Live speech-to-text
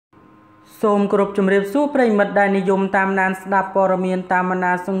សូមគោរពជំរាបសួរប្រិយមិត្តដែលនិយមតាមដានស្ដាប់ព័ត៌មានតាមបណ្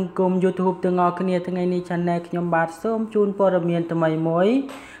ដាសង្គម YouTube ទាំងអស់គ្នាថ្ងៃនេះ Channel ខ្ញុំបាទសូមជូនព័ត៌មានថ្មីមួយ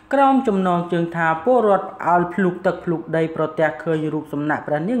ក្រោមចំណងជើងថាពលរដ្ឋឲ្យភ្លុកទឹកភ្លុកដីប្រទះឃើញរូបសំណាក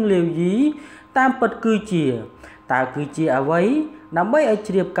ព្រះនាងលាវយីតាមពិតគឺជាតើគឺជាអ្វីដើម្បីឲ្យ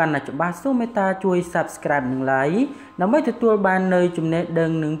ជ្រាបកាន់តែច្បាស់សូមមេត្តាជួយ Subscribe និង Like ដើម្បីទទួលបាននូវចំណេះដឹ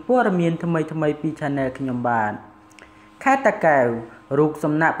ងនិងព័ត៌មានថ្មីៗពី Channel ខ្ញុំបាទខេត្តតាកែវរូប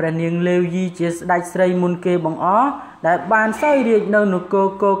សំណាកព្រះនាងលាវយីជាស្ដេចស្រីមុនគេបង្អស់ដែលបានសោយរាជ្យនៅនគរ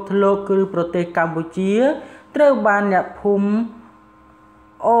គោកធ្លកគឺប្រទេសកម្ពុជាត្រូវបានអ្នកភូមិ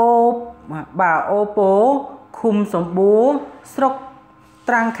អូពោឃុំសម្បួរស្រុក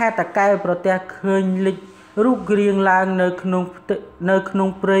ត្រាំងខេត្តតាកែវប្រទះឃើញលេចរូបរាងឡើងនៅក្នុង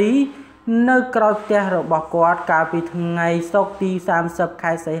ព្រៃនៅក្រោយផ្ទះរបស់គាត់កាលពីថ្ងៃសុក្រទី 30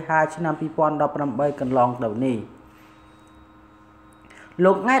 ខែសីហាឆ្នាំ 2018 កន្លងទៅនេះ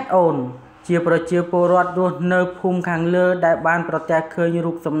លោកង៉ែតអូនជាប្រជាពលរដ្ឋរស់នៅភូមិខាងលើដែលបានប្រទះឃើញ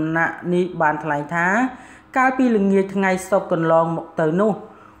រូបសំណាកនេះបានថ្លែងថាកាលពីល្ងាចថ្ងៃសុក្រកន្លងមកទៅនោះ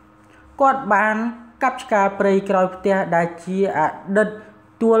គាត់បានកាប់ឆ្ការព្រៃក្រោយផ្ទះដែលជាអតីត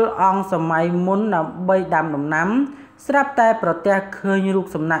ទួលអង្គសម័យមុនដើម្បីដាំដំណាំស្រាប់តែប្រទះឃើញរូប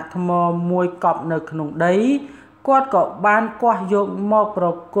សំណាកថ្មមួយកប់នៅក្នុងដីគាត់ក៏បានគាស់យកមកប្រ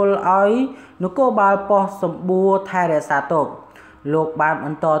គល់ឲ្យនគរបាលប៉ុស្តិ៍សម្បួរថែរក្សាទុកលោកបានប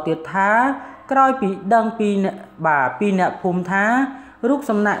ន្តទៀតថាក្រោយពីដឹងពីអ្នកភូមិថារូប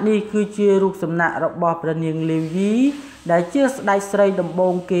សំណាកនេះគឺជារូបសំណាករបស់ព្រះនាងលាវយីដែលជាស្ដេចស្រីដំបូ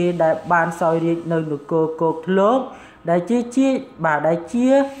ងគេដែលបានសោយរាជ្យនៅនគរគោកធ្លកដែលជា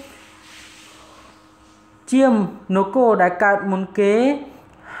នគរដែលកើតមុនគេ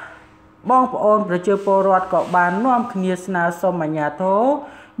បងប្អូនប្រជាពលរដ្ឋក៏បាននាំគ្នាស្នើសុំអាជ្ញាធរ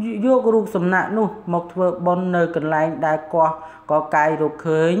យករូបសំណាកនោះមកធ្វើបុណ្យនៅកន្លែងដែលក៏កាយរក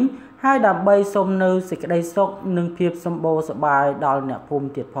ឃើញហើយដើម្បីសុំនៅសេចក្តីសុខនិងភាពសម្បូរសប្បាយដល់អ្នកភូមិ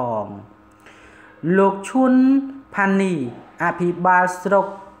ទៀតផងលោកឈុនផានីអភិបាលស្រុក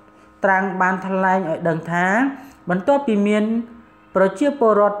ត្រាំងបានថ្លែងឲ្យដឹងថាបន្ទាប់ពីមានប្រជាព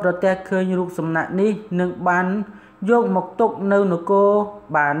លរដ្ឋប្រទះឃើញរូបសំណាកនេះនឹងបានយកមកទុកនៅនគរ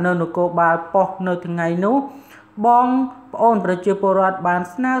បាលប៉ុស្តិ៍នៅថ្ងៃនោះបងប្អូនប្រជាពលរដ្ឋបាន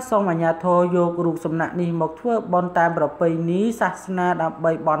ស្នើសុំអាជ្ញាធរយករូបសំណាកនេះមកធ្វើបុណ្យតាមប្រពៃណីសាសនាដើម្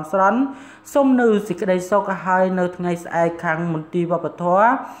បីបន់ស្រន់សុំនៅសេចក្តីសុខហើយនៅថ្ងៃស្អែកខាងមន្ទីរវប្បធម៌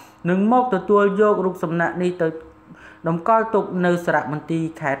នឹងមកទទួលយករូបសំណាកនេះទៅតម្កល់ទុកនៅសារមន្ទីរ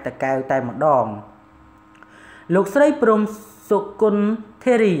ខេត្តតាកែវតែម្ដងលោកស្រីព្រំសុគន្ធ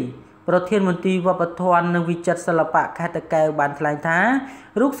ធេរីប្រធានមន្ទីរវប្បធម៌និងវិចិត្រសិល្បៈខេត្តតាកែវបានថ្លែងថា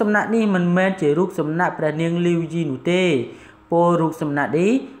រូបសំណាកនេះមិនមែនជារូបសំណាកព្រះនាងលាវយីនោះទេពលរូបសំណាក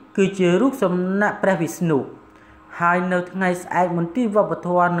នេះគឺជារូបសំណាកព្រះវិស្ណុហើយនៅថ្ងៃស្អែកមន្ទីរវប្បធ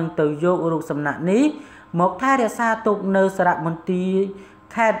ម៌នឹងទៅយករូបសំណាកនេះមកថែរក្សាទុកនៅសារមន្ទីរ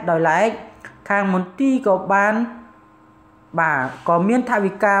ខេត្តដោយឡែកខាងមន្ទីរក៏មានថ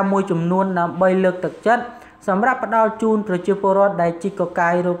វិកាមួយចំនួនដើម្បីលើកទឹកចិត្តសម្រាប់ផ្ដល់ជូនប្រជាពលរដ្ឋដែលជីកកកា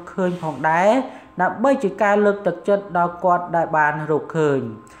យរកឃើញផងដែរដើម្បីជាការលើកទឹកចិត្តដល់គាត់ដែលបានរកឃើញ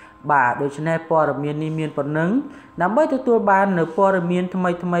ដូច្នេះព័ត៌មាននេះមានប៉ុណ្ណឹងដើម្បីទទួលបាននូវព័ត៌មានថ្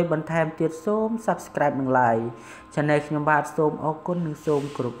មីបន្ថែមទៀតសូម Subscribe និង Like Channel ខ្ញុំបាទសូមអរគុណនិងសូម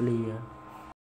គោរពលា